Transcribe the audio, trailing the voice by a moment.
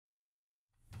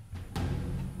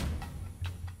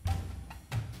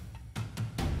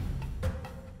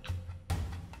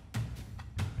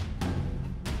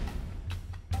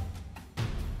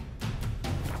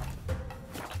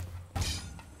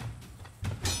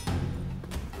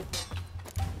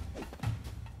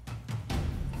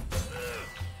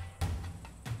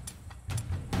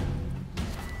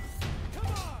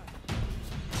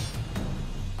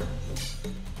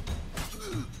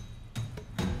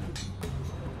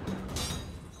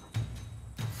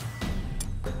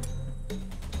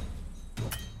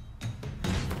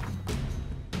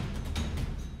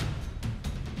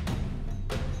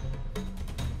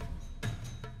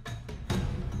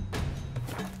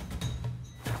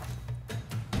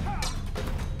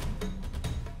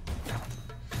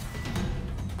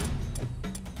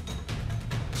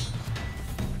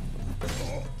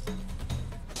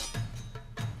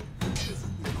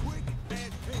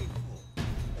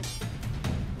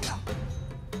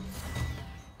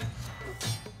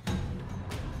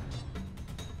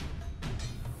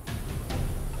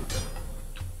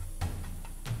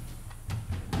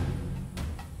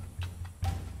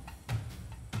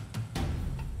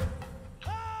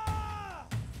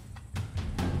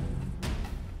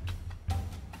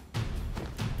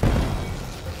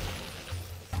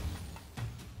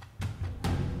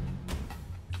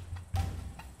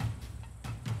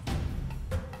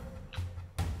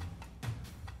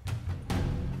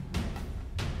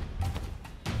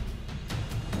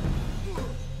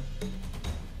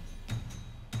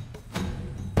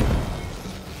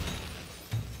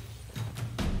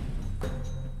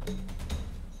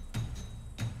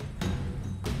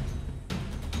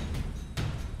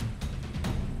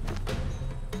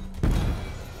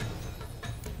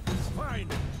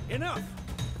Enough!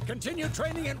 Continue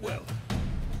training at will.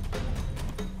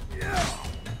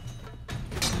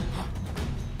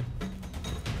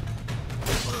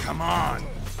 Come on!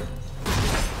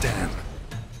 Damn.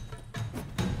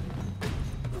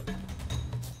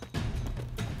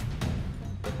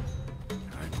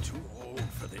 I'm too old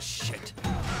for this shit.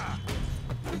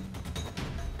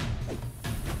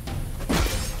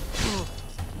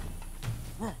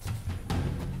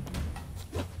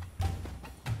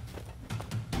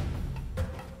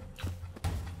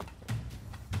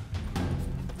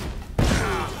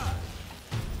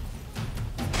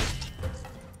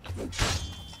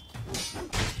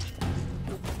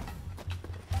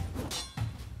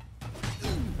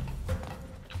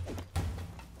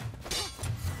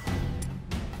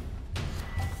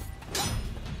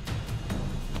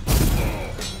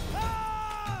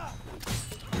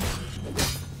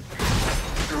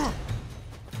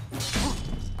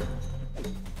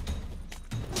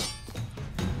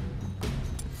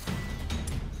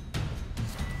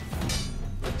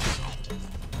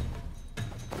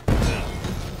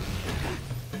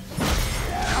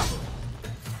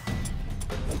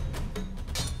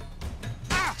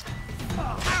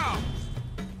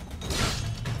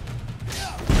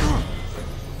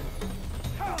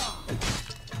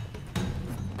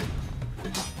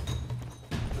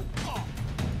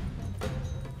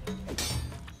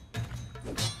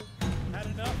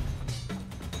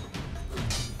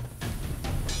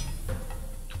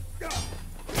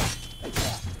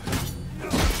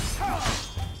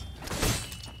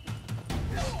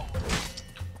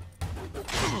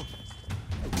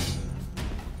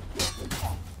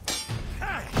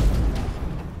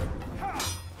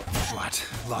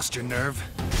 Lost your nerve?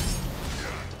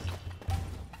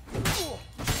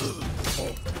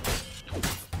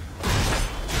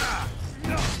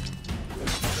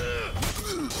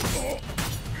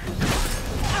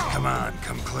 Come on,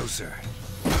 come closer.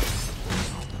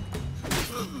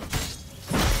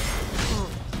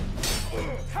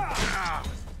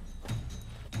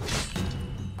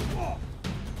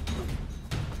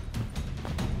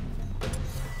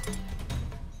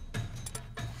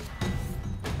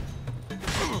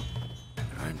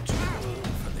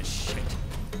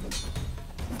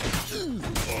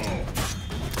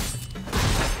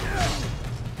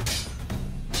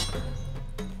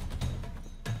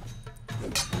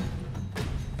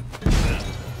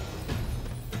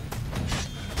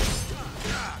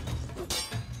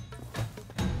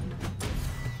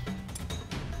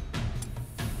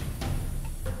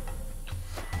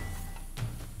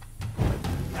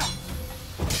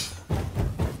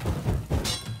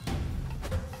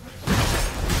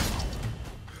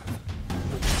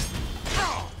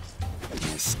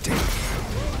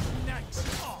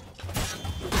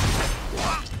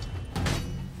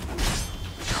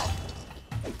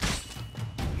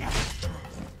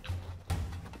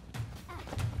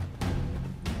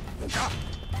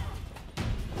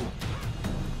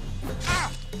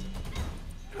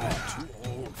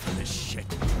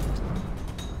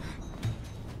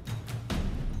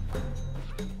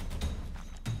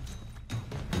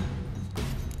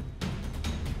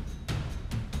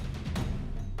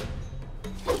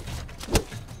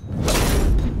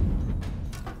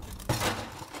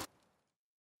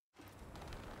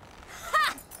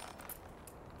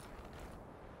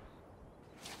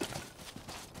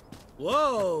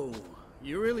 Whoa!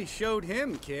 You really showed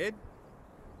him, kid.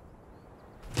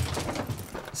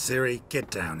 Ciri,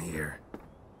 get down here.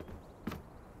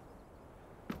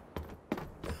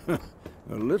 A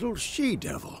little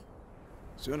she-devil.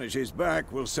 Soon as she's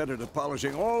back, we'll set her to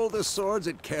polishing all the swords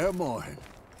at Kaer Morhen.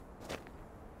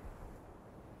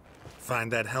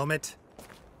 Find that helmet?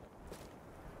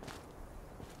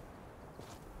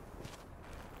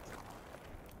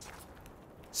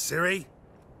 Ciri?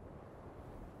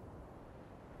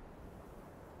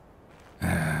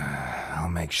 I'll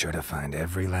make sure to find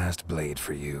every last blade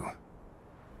for you.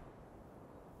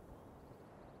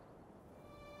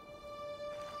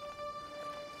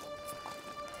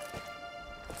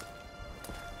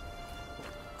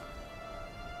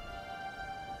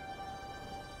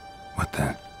 What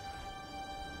the?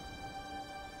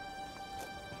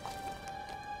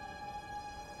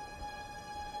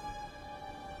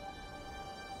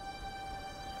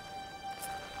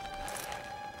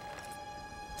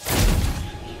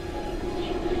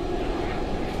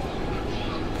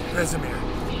 Vesemir.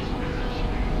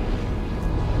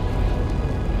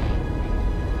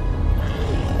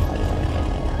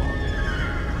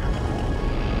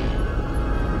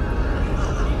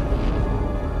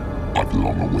 I've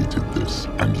long awaited this,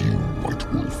 and you, White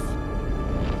Wolf.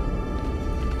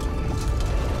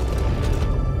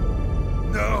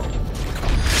 No! go!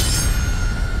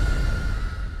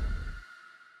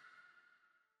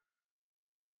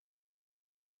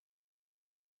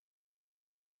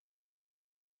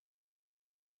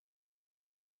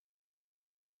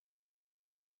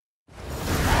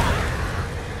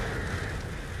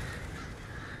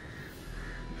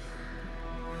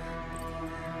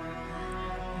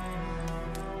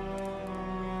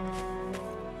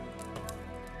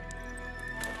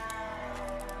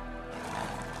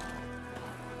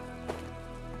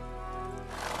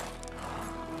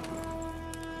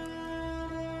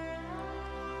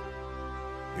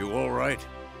 You all right?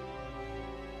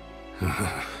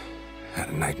 Had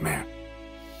a nightmare.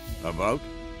 About?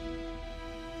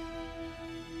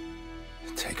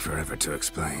 Take forever to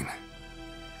explain.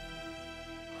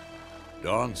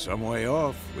 Dawn's some way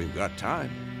off. We've got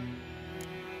time.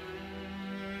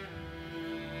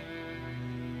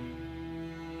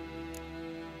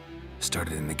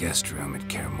 Started in the guest room at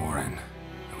Kaer Morhen.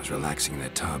 I was relaxing in the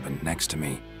tub, and next to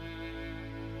me,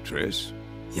 Triss?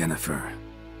 Yennefer.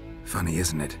 Funny,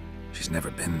 isn't it? She's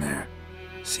never been there.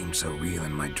 Seemed so real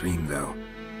in my dream, though.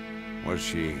 Was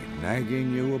she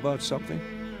nagging you about something?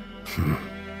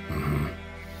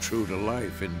 True to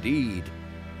life, indeed.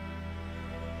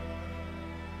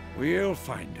 We'll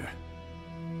find her.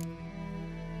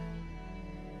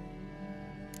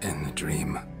 In the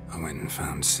dream, I went and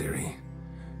found Ciri.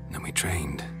 Then we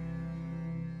trained.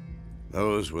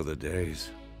 Those were the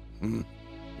days.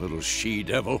 Little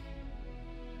she-devil.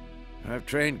 I've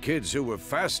trained kids who were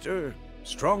faster,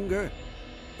 stronger,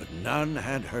 but none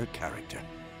had her character.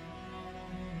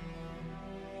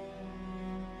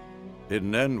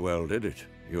 Didn't end well, did it?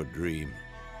 Your dream?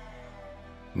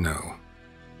 No.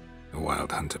 A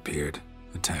wild hunt appeared,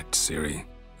 attacked Ciri.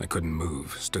 I couldn't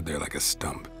move, stood there like a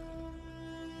stump.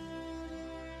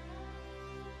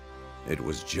 It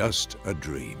was just a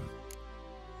dream.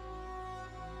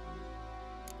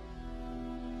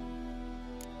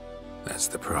 That's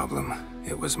the problem.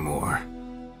 It was more.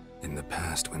 In the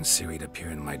past, when Ciri'd appear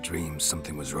in my dreams,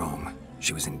 something was wrong.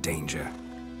 She was in danger.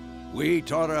 We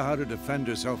taught her how to defend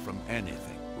herself from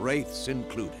anything, wraiths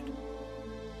included.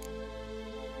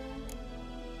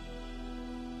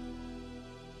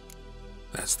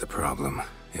 That's the problem.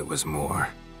 It was more.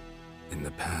 In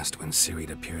the past, when Ciri'd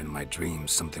appear in my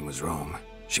dreams, something was wrong.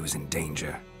 She was in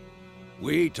danger.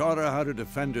 We taught her how to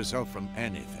defend herself from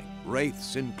anything,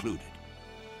 wraiths included.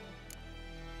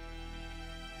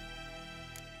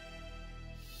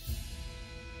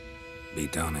 Be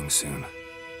dawning soon.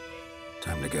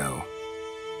 Time to go.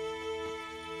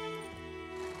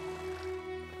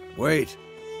 Wait.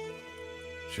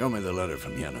 Show me the letter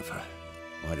from Yennefer.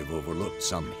 Might have overlooked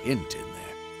some hint in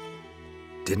there.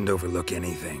 Didn't overlook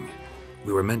anything.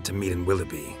 We were meant to meet in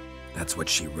Willoughby. That's what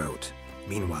she wrote.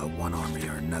 Meanwhile, one army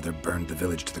or another burned the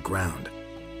village to the ground.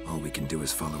 All we can do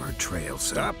is follow her trail,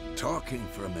 so... Stop talking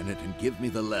for a minute and give me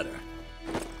the letter.